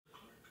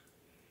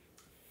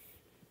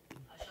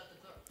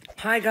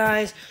Hi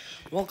guys,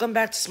 welcome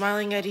back to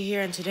Smiling Eddie here,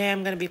 and today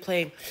I'm gonna be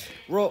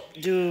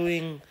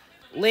doing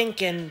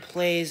Lincoln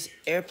plays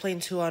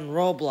Airplane 2 on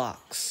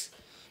Roblox.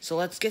 So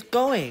let's get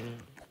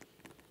going.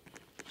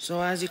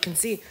 So as you can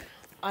see,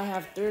 I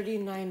have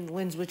 39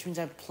 wins, which means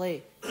I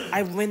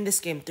win this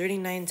game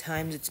 39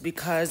 times. It's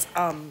because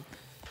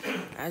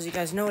as you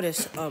guys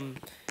notice, I'm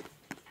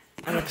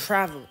a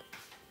traveler,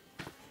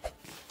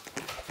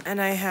 and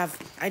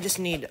I just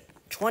need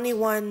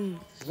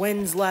 21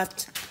 wins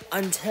left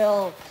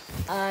until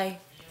I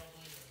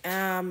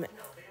am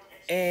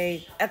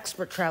a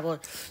expert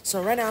traveler.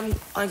 So right now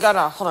I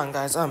gotta hold on,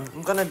 guys.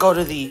 I'm gonna go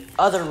to the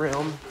other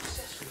room.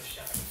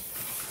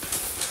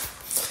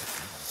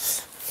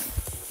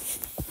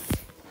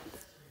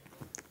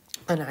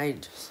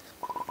 And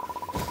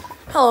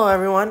hello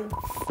everyone.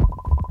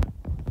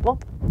 Well,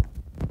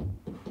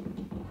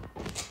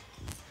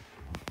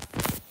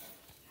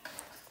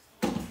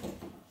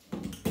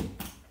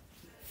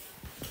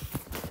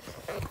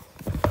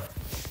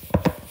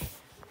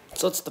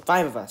 so it's the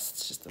five of us.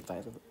 It's just the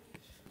five of us.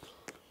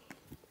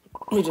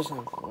 We just have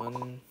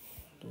one.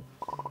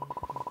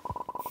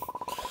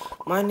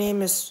 My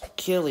name is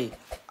Keely.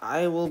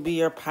 I will be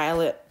your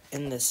pilot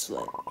in this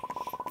flight.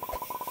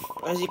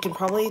 As you can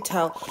probably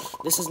tell,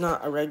 this is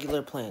not a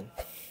regular plane.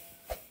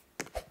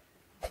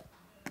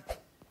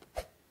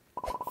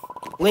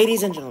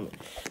 Ladies and gentlemen,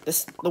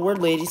 the word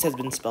ladies has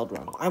been spelled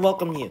wrong. I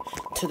welcome you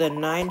to the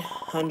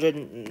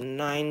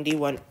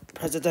 991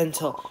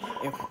 presidential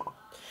aircraft.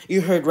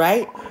 You heard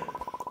right?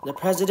 The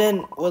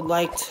president would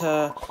like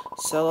to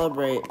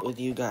celebrate with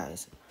you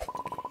guys.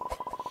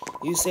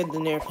 You saved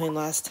an airplane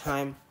last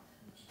time.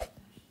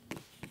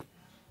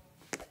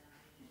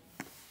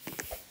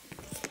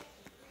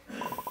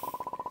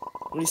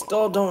 We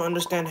still don't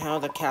understand how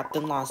the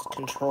captain lost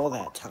control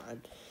that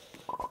time.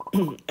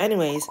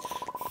 Anyways,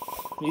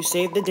 you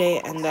saved the day,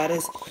 and that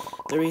is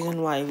the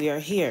reason why we are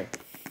here.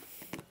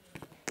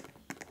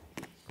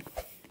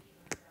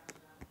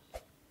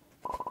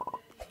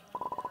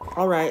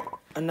 Alright,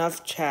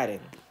 enough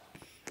chatting.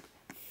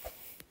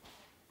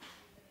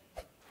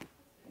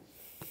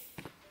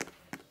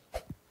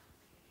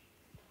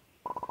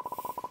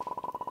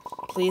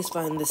 Please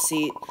find the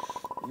seat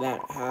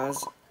that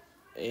has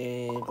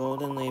a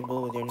golden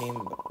label with your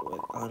name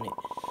on it,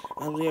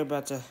 as we are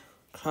about to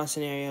cross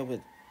an area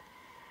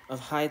of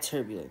high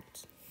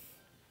turbulence.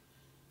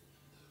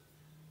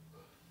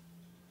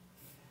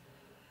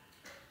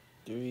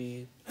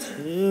 3,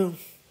 2,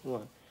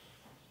 1.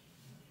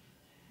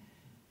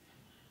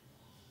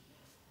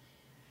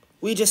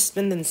 We just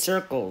spin in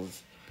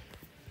circles.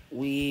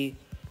 We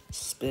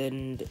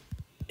spin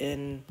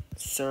in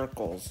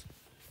circles.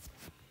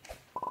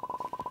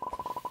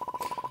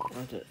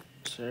 Okay,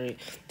 sorry.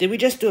 Did we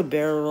just do a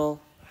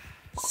barrel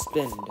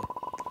spin?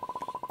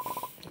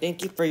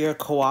 Thank you for your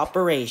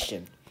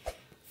cooperation.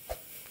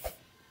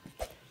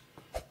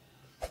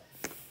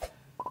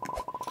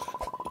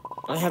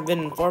 I have been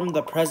informed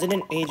the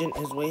president agent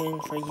is waiting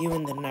for you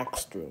in the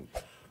next room.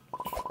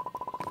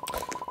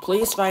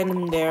 Please find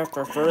him there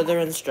for further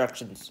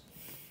instructions.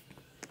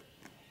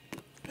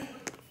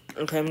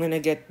 Okay, I'm gonna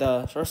get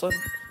the first one.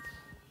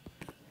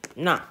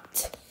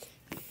 Not.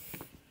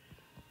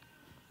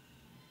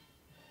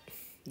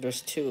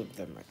 There's two of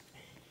them.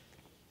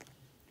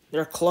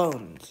 They're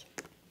clones.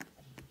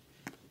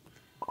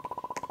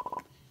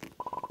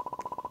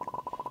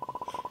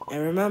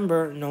 And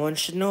remember, no one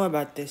should know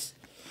about this.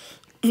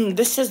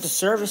 This is the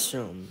service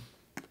room.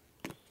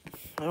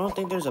 I don't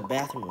think there's a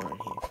bathroom around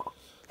here.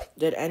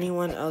 Did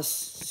anyone else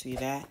see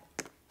that?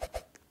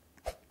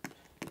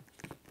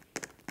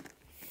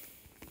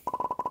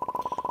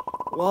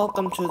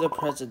 Welcome to the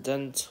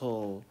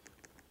presidential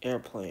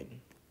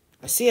airplane.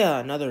 I see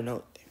another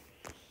note there.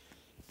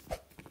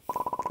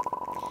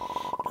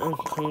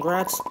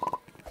 Congrats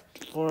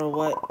for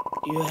what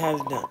you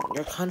have done.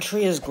 Your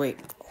country is great.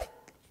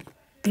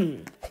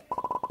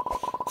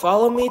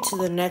 Follow me to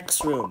the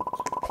next room.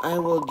 I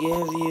will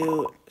give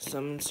you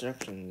some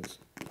instructions.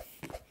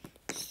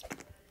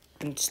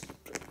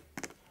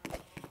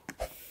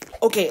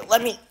 Okay,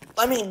 let me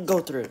go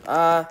through.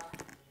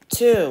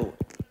 2.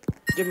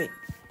 Give me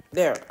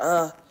there.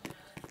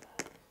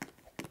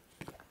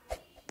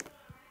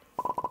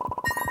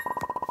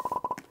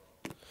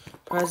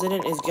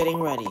 President is getting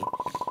ready.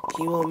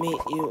 He will meet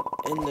you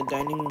in the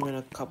dining room in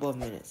a couple of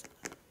minutes.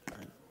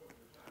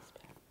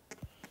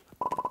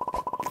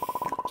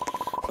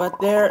 But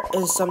there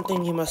is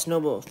something you must know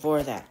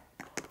before that.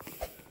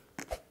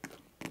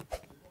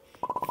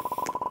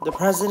 The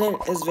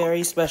president is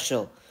very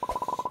special.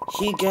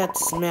 He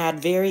gets mad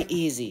very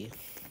easy.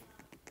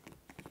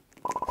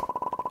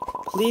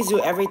 Please do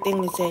everything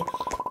we say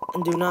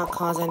and do not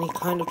cause any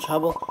kind of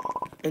trouble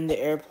in the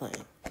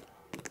airplane.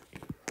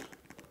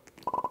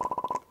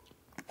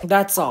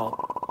 That's all.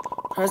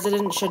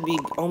 President should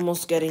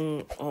almost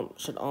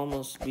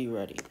be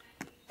ready.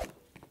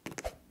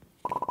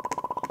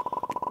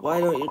 Why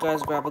don't you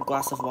guys grab a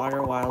glass of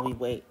water while we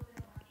wait?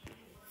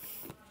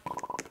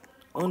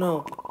 Oh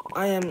no,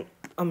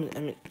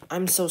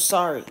 I'm so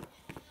sorry.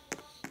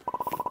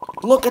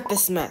 Look at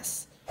this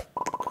mess.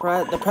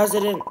 The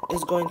president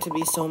is going to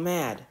be so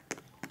mad.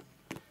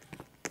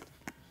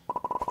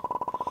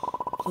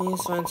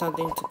 Please find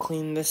something to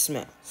clean this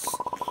mess.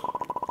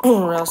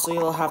 Or else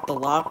you'll have to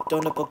lock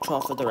Donut Book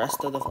Troll for the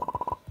rest of the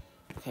fall.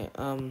 Okay,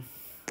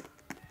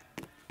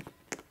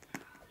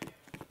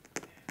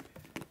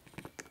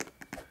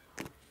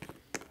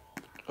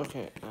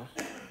 Okay,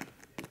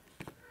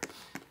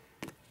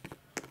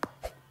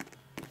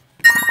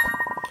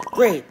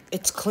 Great,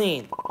 it's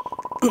clean.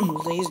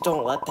 Please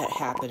don't let that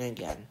happen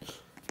again.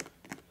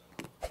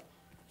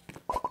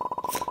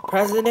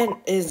 President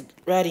is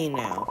ready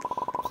now.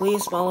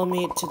 Please follow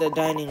me to the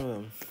dining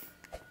room.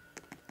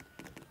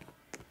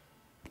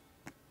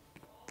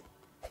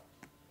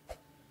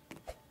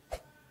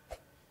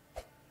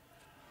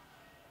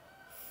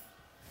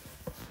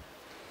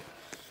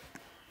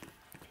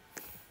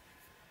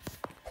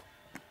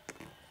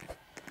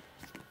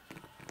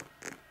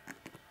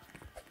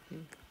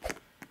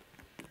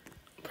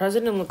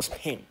 President looks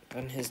pink,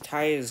 and his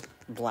tie is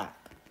black.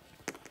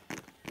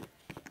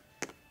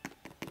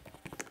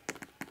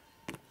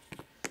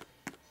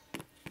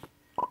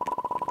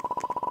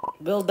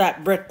 Build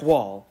that brick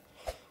wall.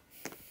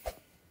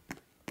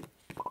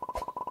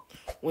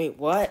 Wait,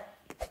 what?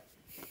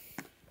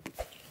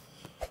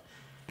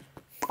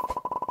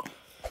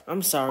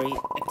 I'm sorry,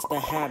 it's the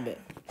habit.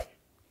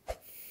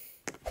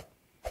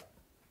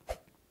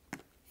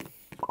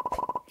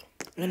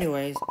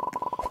 Anyways,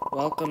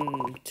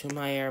 welcome to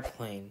my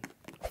airplane.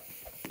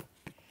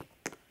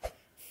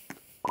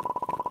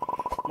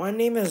 My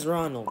name is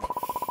Ronald.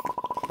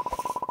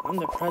 I'm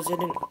the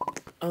president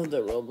of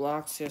the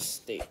Roblox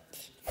estate.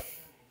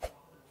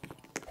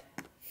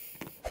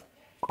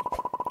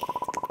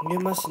 You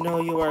must know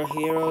you are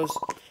heroes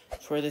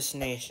for this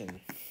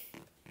nation.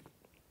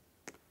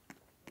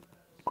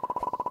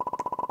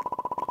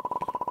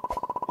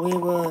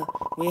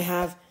 We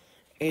have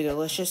a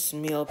delicious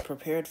meal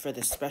prepared for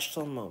this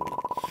special moment.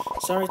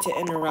 Sorry to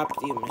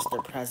interrupt you,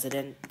 Mr.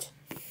 President.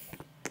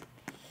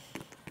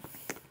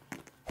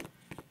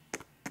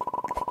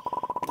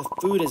 The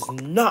food is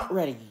not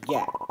ready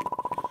yet.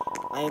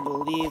 I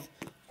believe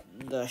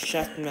the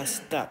chef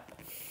messed up.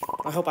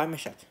 I hope I'm a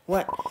chef.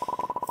 What?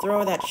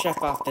 Throw that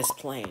chef off this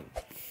plane.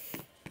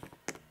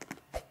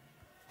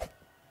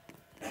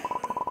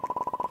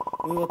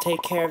 We will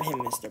take care of him,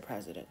 Mr.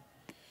 President.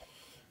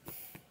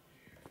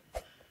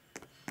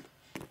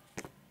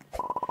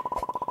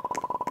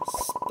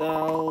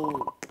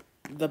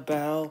 The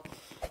bell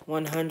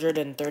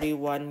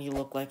 131, you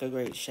look like a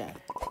great chef.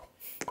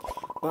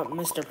 But,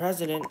 Mr.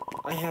 President,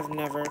 I have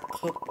never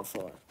cooked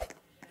before.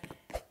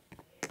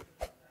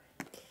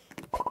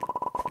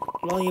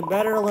 Well, you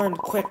better learn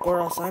quick or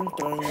else I'm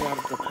throwing you out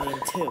of the plane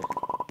too.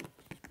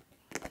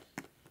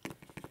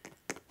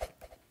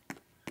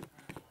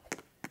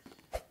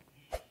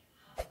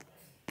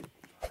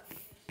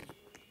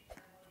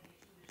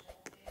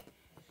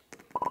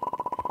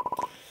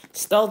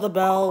 Spell the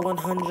bell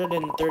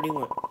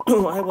 131.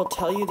 I will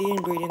tell you the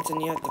ingredients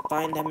and you have to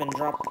find them and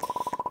drop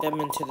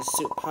them into the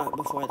soup pot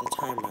before the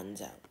time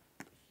runs out.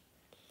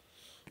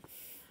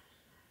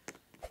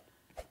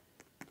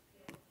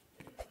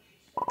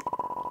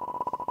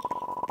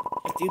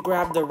 If you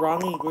grab the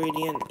wrong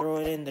ingredient, throw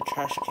it in the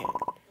trash can.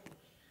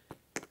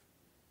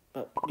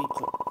 But be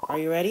quick. Are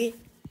you ready?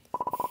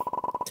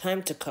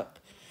 Time to cook.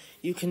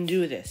 You can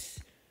do this.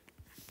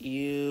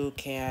 You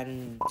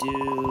can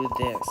do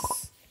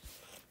this.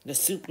 The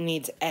soup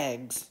needs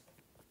eggs.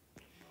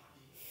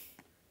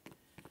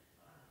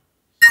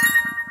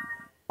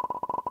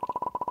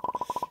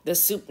 The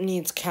soup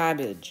needs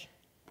cabbage.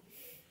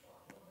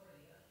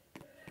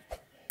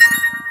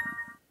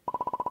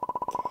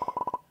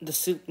 The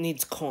soup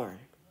needs corn.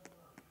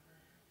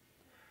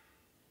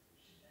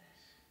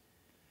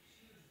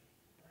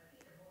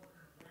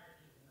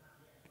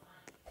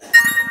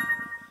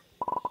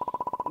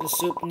 The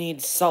soup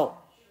needs salt.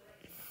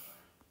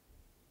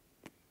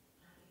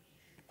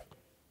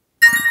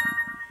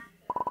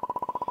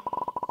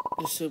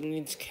 The soup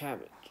needs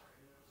cabbage.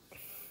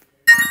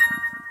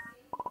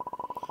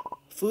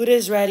 Food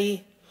is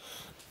ready.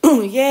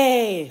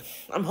 Yay!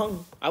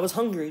 I was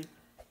hungry.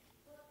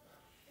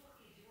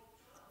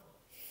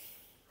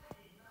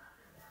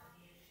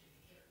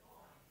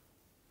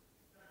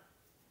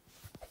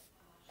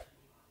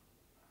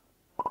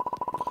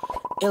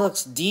 It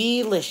looks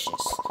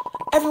delicious.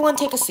 Everyone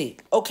take a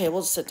seat. Okay,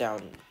 we'll sit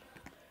down.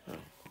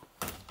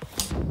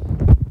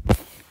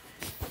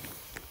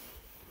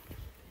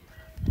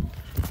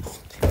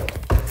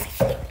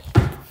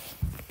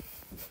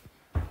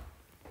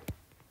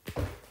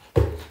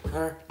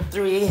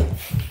 Three,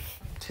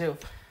 2,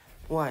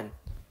 1.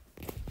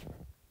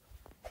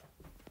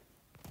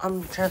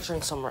 I'm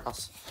transferring somewhere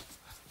else.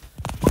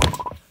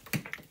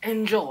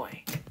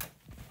 Enjoy.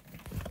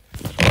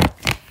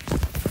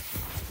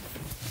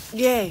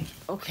 Yay.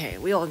 Okay,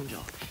 we all enjoy.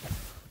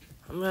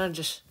 I'm gonna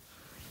just...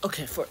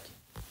 Okay,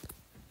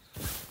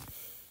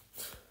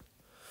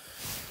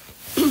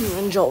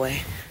 enjoy.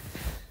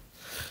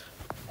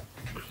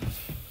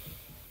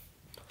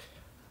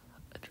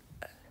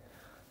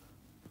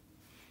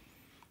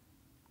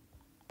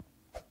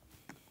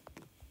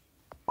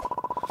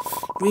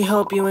 We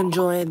hope you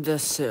enjoyed the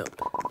soup.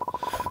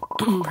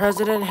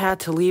 President had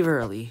to leave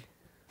early.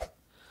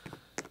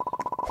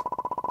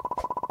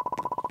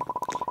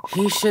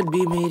 He should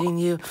be meeting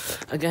you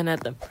again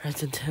at the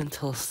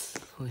presidential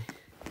suite.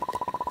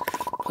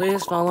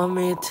 Please follow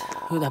me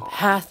to the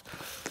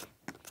path.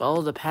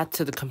 Follow the path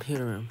to the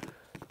computer room.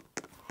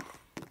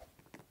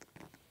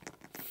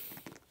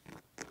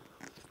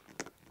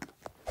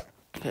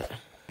 Okay.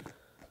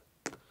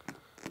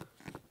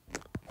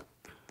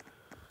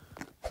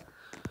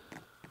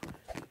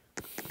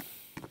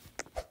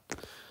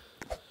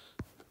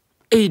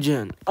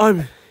 Agent,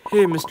 I'm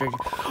here, Mr.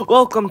 Agent.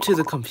 Welcome to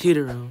the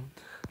computer room.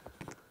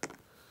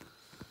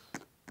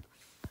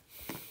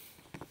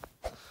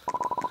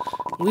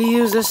 We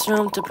use this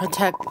room to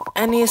protect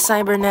any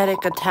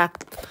cybernetic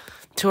attack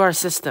to our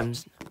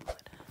systems.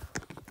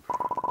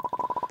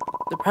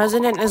 The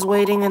president is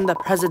waiting in the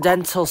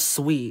presidential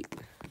suite.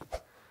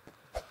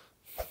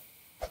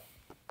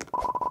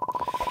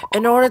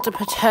 In order to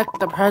protect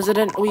the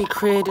president, we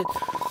created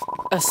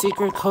a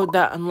secret code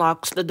that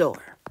unlocks the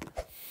door.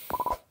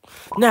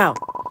 Now,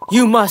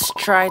 you must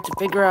try to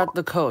figure out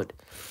the code.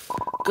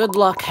 Good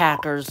luck,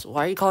 hackers.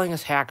 Why are you calling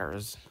us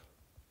hackers?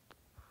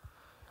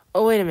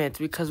 Oh, wait a minute,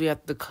 because we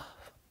have to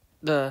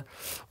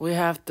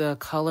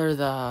color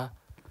the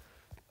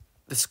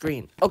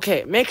screen.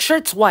 Okay, make sure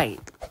it's white.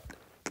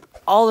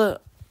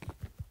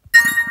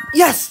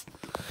 Yes!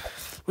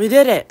 We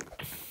did it!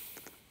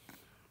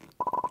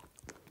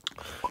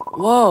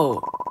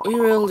 Whoa, we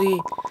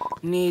really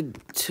need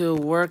to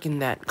work in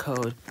that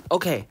code.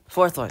 Okay,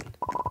 fourth one.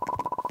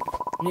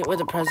 Meet with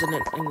the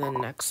president in the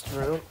next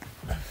room.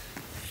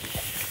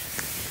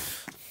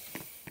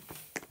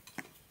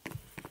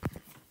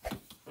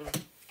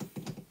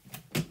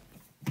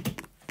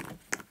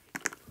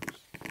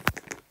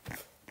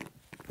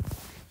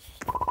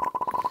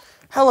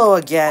 Hello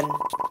again.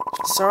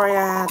 Sorry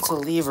I had to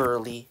leave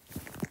early.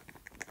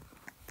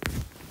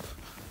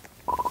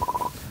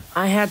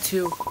 I had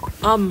to,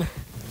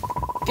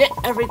 get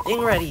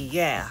everything ready,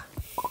 yeah.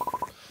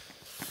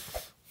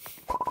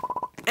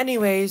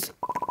 Anyways,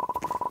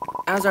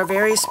 as our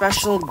very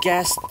special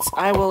guests,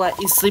 I will let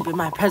you sleep in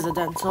my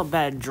presidential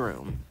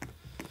bedroom.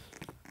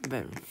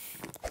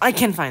 I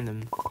can find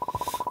them.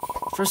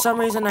 For some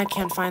reason, I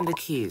can't find the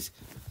keys.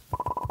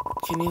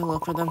 Can you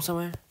look for them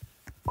somewhere?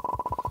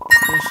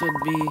 They should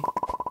be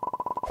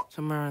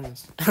somewhere on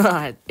this.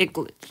 It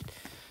glitched.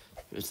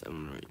 There's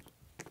some right.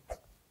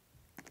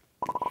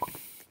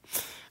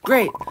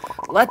 Great.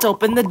 Let's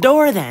open the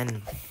door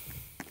then.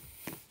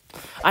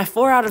 I have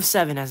 4 out of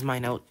 7 as my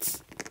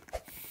notes.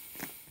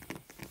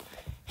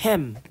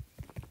 Him.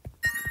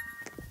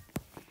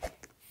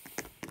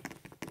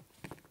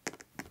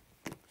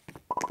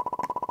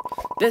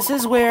 This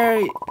is where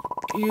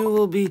you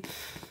will be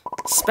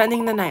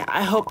spending the night.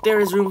 I hope there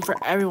is room for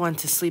everyone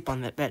to sleep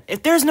on that bed.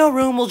 If there's no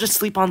room, we'll just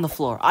sleep on the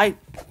floor.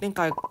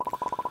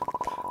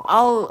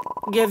 I'll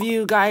give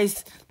you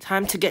guys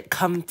time to get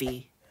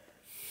comfy.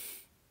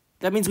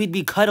 That means we'd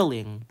be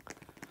cuddling.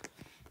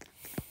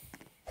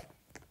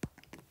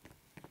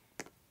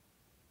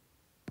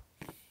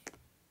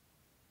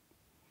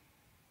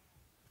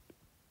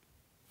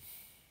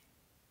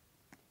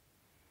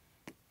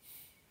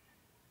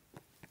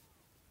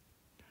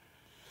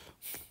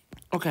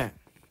 Okay.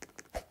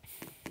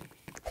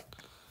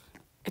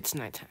 It's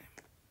nighttime.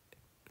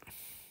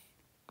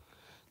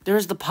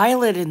 There's the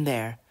pilot in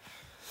there.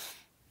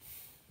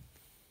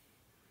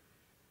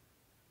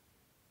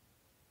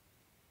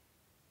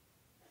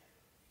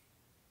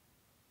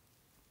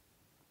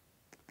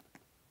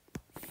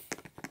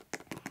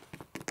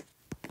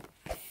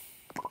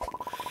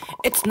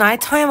 It's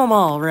nighttime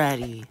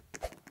already.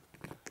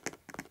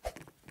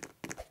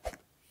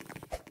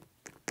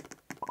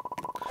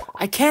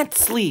 I can't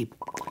sleep.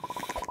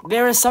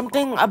 There is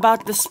something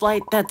about this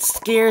flight that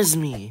scares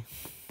me.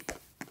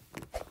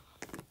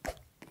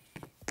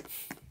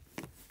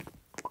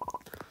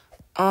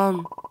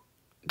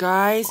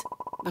 Guys,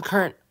 the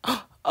current.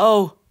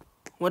 Oh,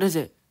 what is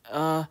it?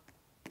 Oh,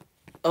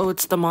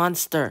 it's the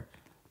monster.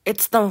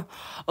 It's the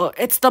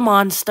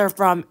monster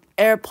from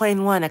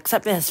Airplane 1,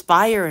 except it has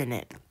fire in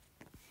it.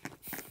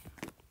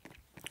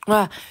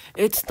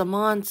 It's the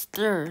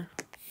monster.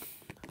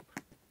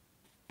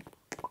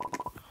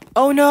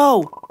 Oh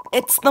no!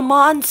 It's the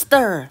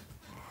monster!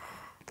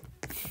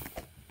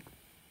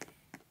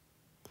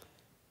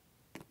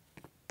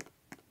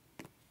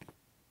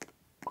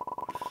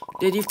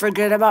 Did you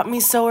forget about me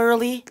so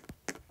early?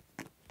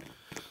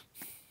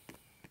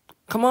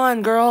 Come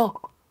on,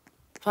 girl.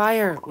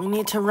 Fire, we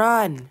need to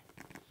run.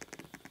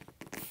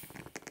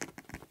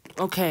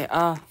 Okay,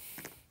 come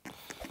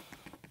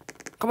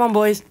on,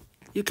 boys.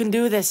 You can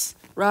do this.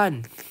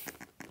 Run.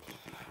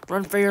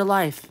 Run for your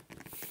life.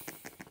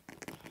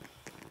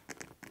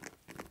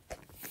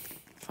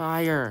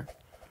 Fire.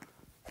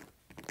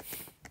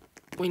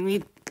 We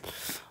need...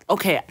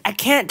 Okay, I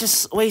can't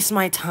just waste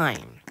my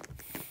time.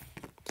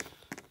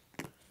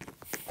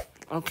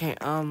 Okay,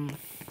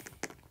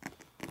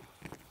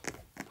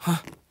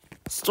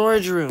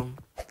 Storage room.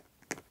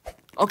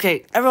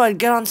 Okay, everyone,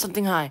 get on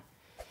something high.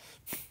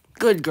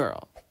 Good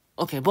girl.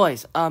 Okay,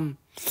 boys.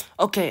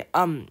 Okay.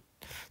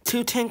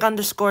 2tank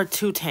underscore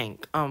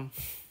 2tank.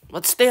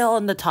 Let's stay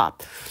on the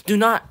top. Do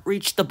not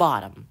reach the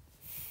bottom.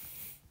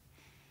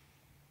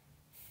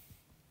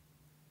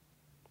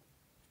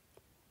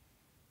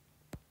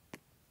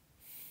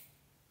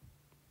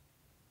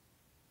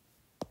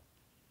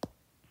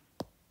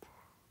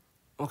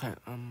 Okay,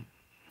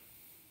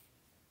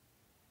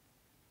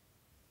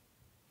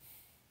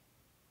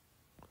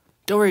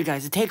 don't worry,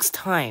 guys. It takes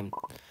time.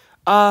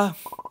 Are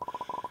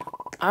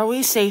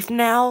we safe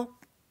now?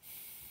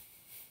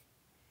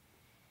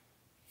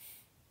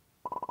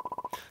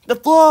 The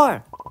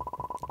floor!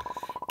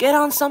 Get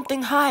on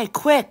something high,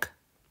 quick!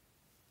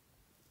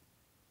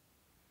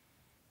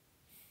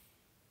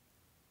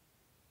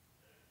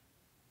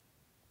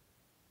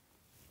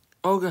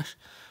 Oh gosh.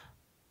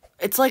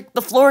 It's like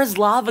the floor is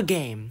lava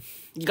game.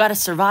 You gotta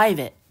survive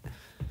it.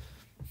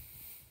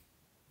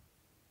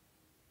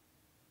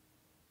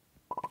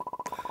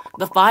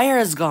 The fire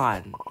is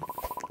gone.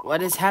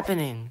 What is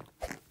happening?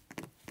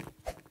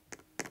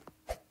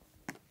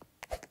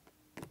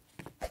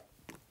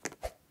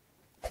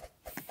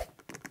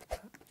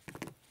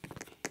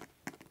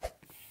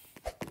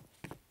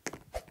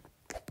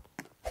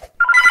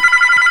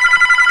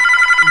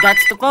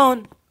 That's the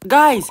phone.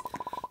 Guys,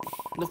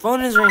 the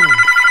phone is ringing.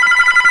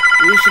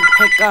 We should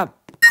pick up.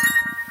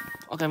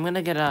 Okay, I'm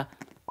gonna get a...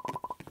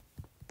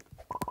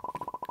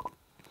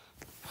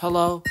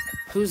 Hello?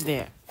 Who's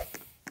there?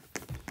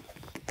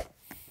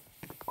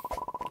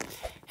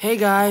 Hey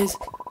guys,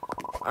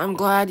 I'm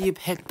glad you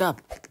picked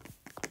up.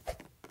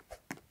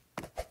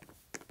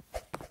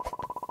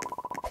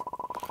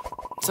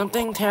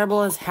 Something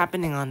terrible is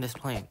happening on this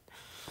plane.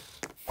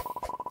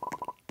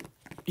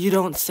 You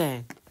don't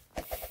say.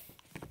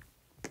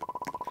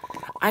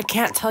 I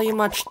can't tell you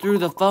much through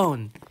the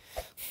phone.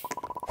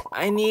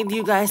 I need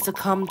you guys to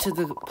come to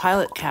the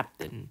pilot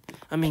cabin.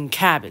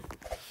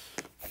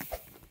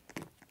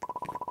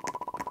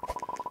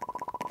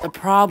 The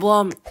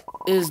problem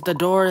is the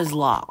door is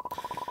locked.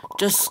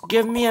 Just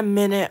give me a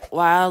minute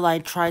while I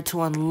try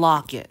to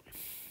unlock it.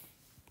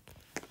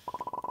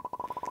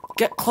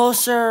 Get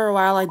closer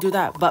while I do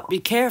that, but be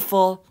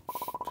careful.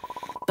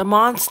 The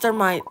monster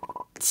might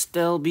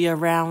still be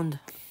around.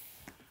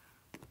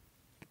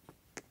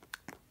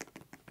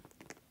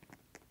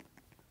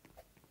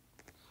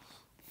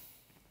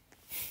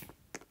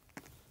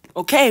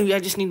 Okay, I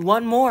just need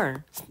one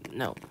more.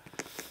 No.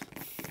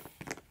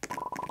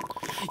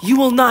 You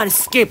will not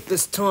escape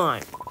this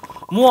time.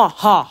 Mwah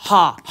ha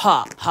ha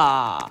ha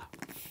ha.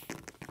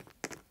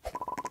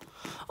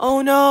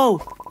 Oh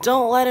no,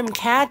 don't let him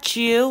catch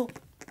you.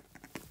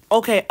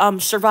 Okay,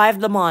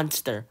 survive the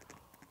monster.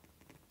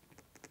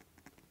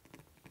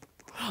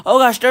 Oh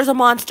gosh, there's a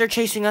monster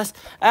chasing us.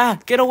 Ah,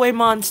 get away,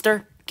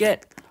 monster.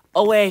 Get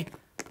away.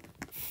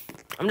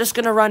 I'm just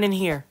gonna run in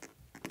here.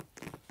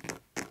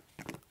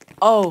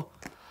 Oh,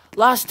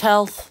 lost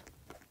health.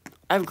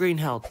 I have green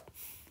health.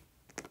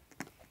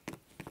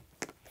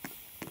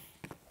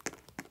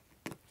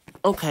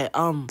 Okay,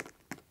 oh,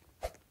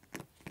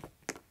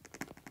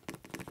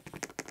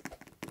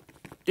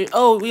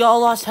 we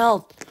all lost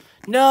health.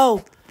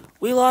 No,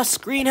 we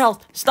lost green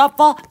health. Stop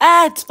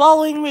it's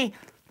following me.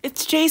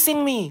 It's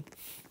chasing me.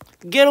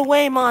 Get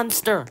away,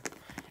 monster.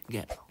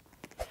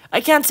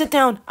 I can't sit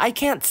down. I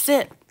can't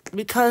sit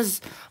because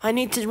I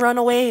need to run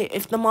away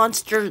if the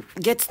monster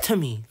gets to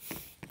me.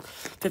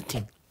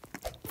 15,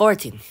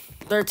 14,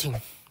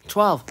 13,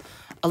 12,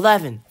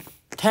 11,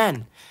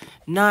 10,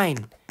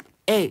 9,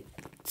 8,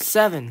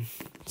 7,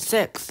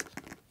 6,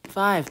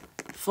 5,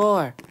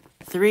 4,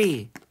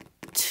 3,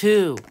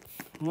 2,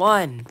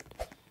 1.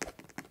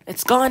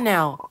 It's gone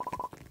now.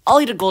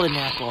 I'll eat a golden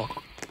apple.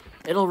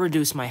 It'll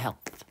reduce my health.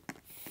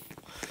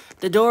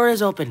 The door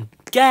is open.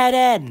 Get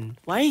in.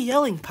 Why are you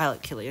yelling,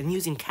 Pilot Killer, and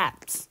using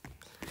caps?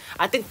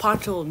 I think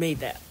Poncho made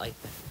that like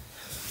that.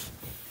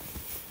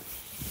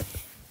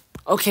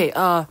 Okay,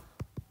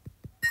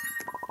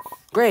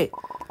 great.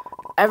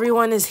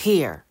 Everyone is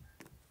here.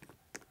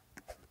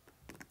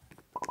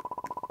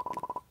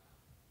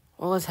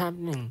 What was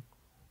happening?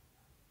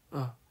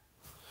 Oh.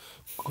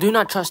 Do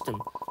not trust him.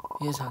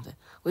 He is haunted.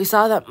 We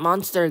saw that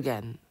monster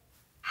again.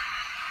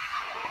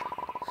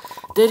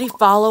 Did he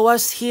follow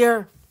us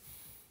here?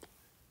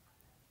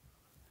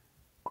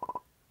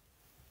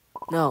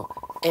 No,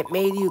 it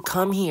made you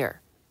come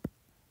here.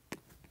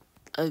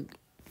 It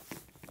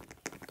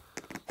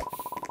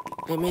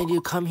made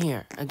you come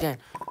here again.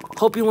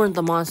 Hope you weren't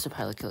the monster,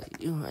 Pilot Killer.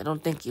 I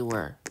don't think you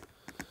were.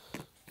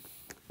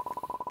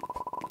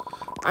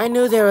 I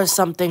knew there was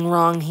something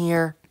wrong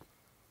here.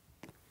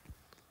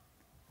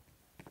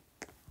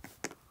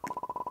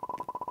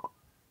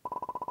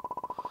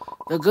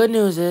 The good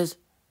news is,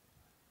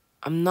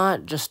 I'm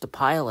not just a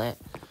pilot.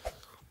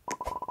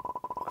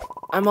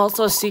 I'm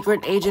also a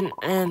secret agent,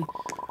 and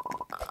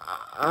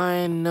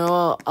I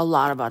know a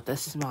lot about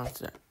this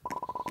monster.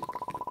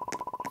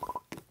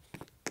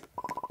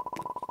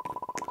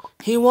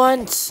 He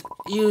once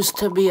used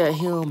to be a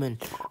human,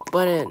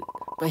 but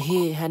but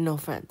he had no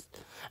friends.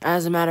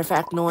 As a matter of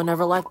fact, no one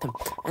ever liked him.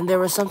 And there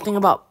was something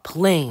about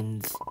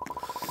planes.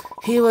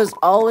 He was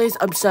always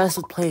obsessed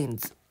with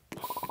planes.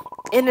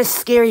 In a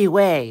scary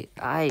way.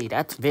 Aye,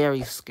 that's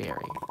very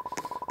scary.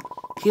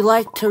 He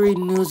liked to read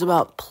news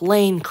about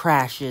plane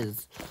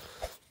crashes.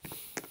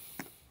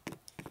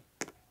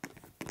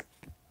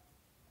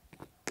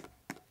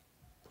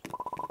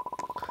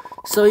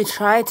 So he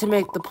tried to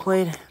make the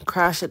plane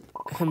crash it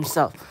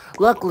himself.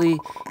 Luckily,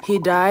 he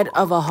died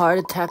of a heart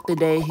attack the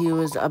day he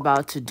was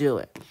about to do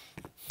it.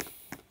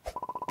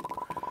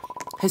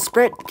 His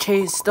spirit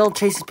still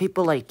chases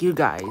people like you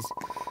guys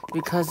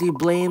because he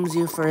blames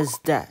you for his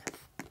death.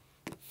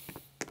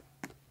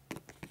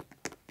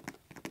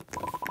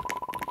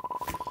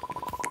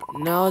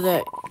 Now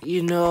that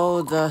you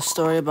know the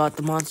story about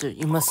the monster,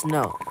 you must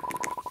know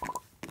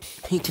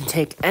he can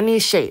take any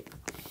shape.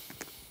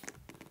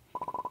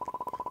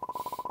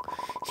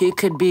 He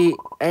could be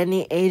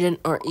any agent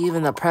or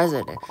even the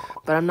president,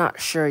 but I'm not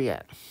sure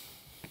yet.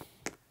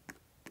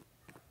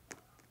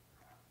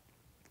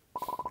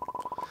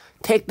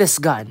 Take this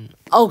gun.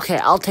 Okay,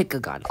 I'll take a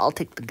gun. I'll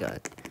take the gun.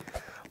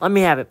 Let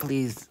me have it,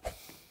 please.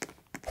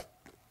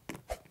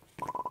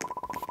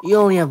 You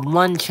only have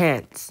one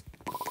chance.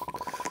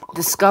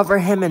 Discover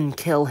him and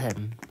kill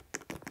him.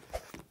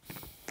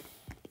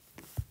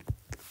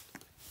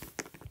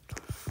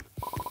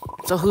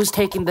 So who's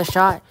taking the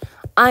shot?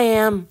 I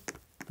am.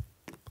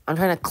 I'm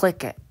trying to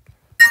click it.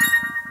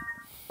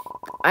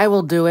 I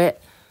will do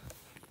it.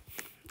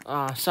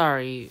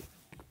 Sorry.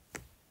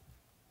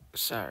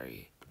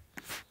 Sorry.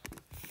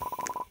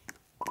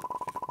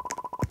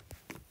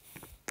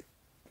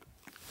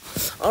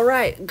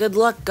 Alright, good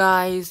luck,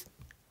 guys.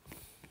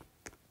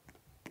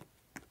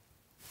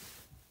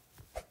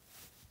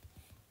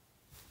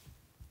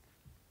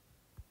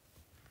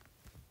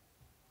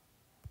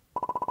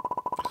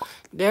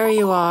 There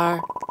you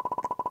are.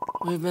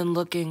 We've been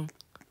looking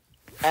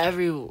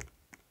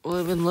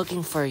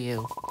for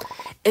you.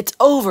 It's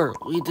over.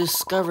 We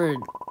discovered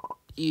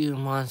you,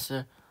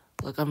 monster.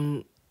 Look,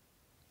 I'm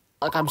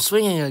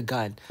swinging a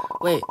gun.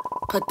 Wait,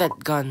 put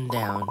that gun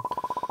down.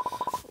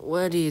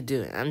 What are you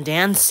doing? I'm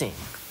dancing.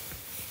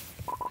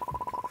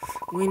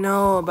 We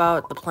know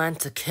about the plan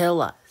to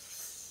kill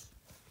us.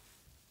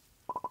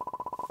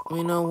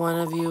 We know one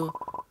of you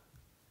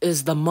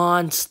is the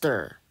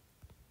monster.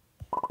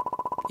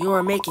 You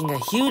are making a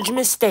huge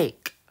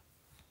mistake.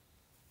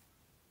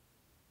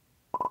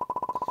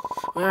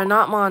 We are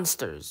not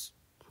monsters.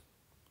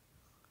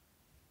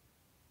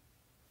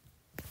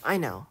 I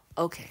know.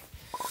 Okay.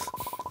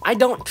 I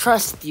don't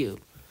trust you.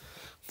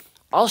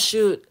 I'll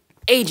shoot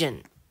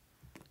Agent.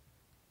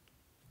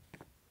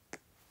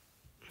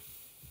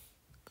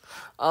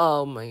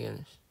 Oh my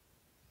goodness.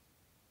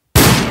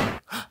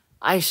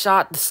 I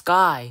shot the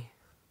sky.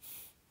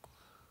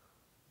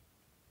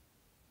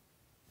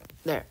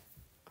 There.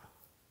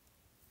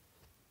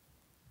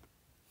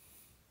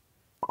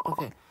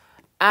 Okay.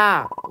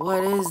 Ah,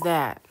 what is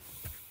that?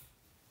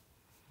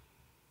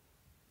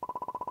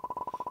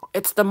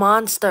 It's the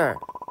monster,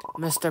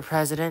 Mr.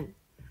 President.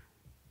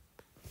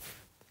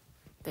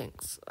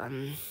 Thanks.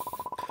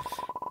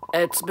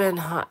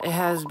 It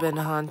has been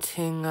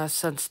haunting us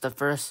since the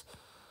first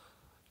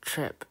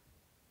trip.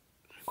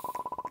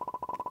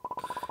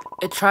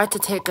 It tried to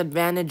take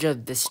advantage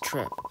of this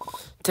trip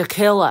to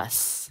kill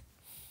us.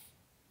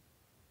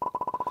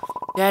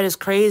 That is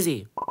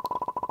crazy.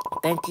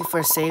 Thank you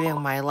for saving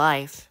my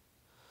life.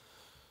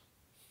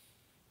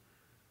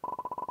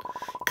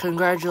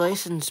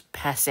 Congratulations,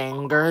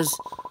 passengers.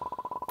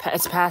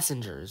 It's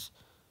passengers.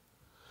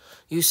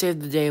 You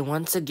saved the day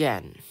once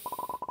again.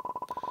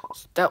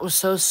 That was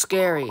so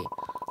scary.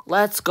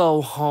 Let's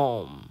go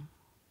home.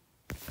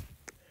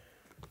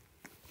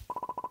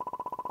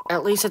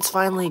 At least it's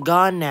finally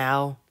gone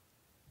now.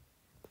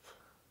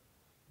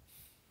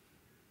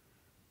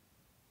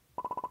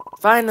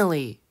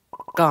 Finally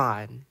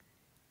gone.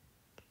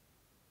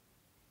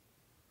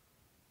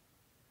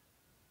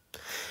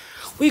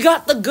 We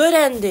got the good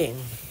ending.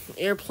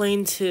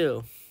 Airplane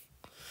 2.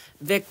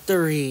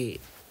 Victory.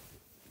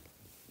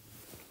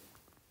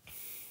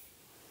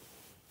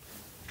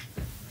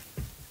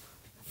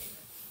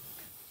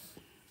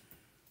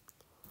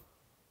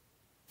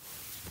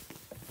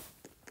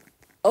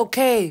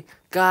 Okay,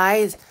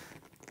 guys.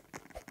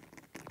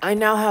 I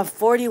now have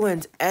 40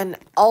 wins, and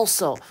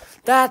also,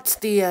 that's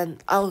the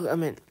end.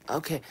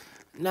 Okay.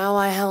 Now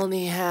I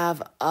only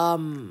have,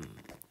 I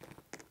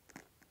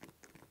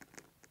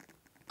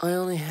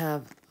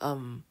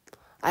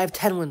have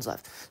 10 wins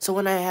left. So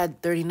when I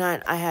had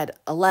 39, I had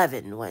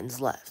 11 wins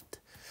left.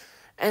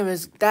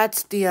 Anyways,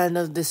 that's the end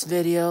of this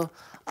video.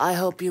 I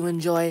hope you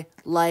enjoy.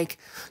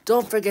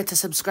 Don't forget to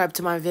subscribe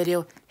to my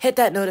video. Hit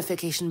that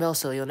notification bell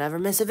so you'll never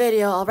miss a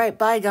video. Alright,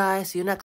 bye guys. See you next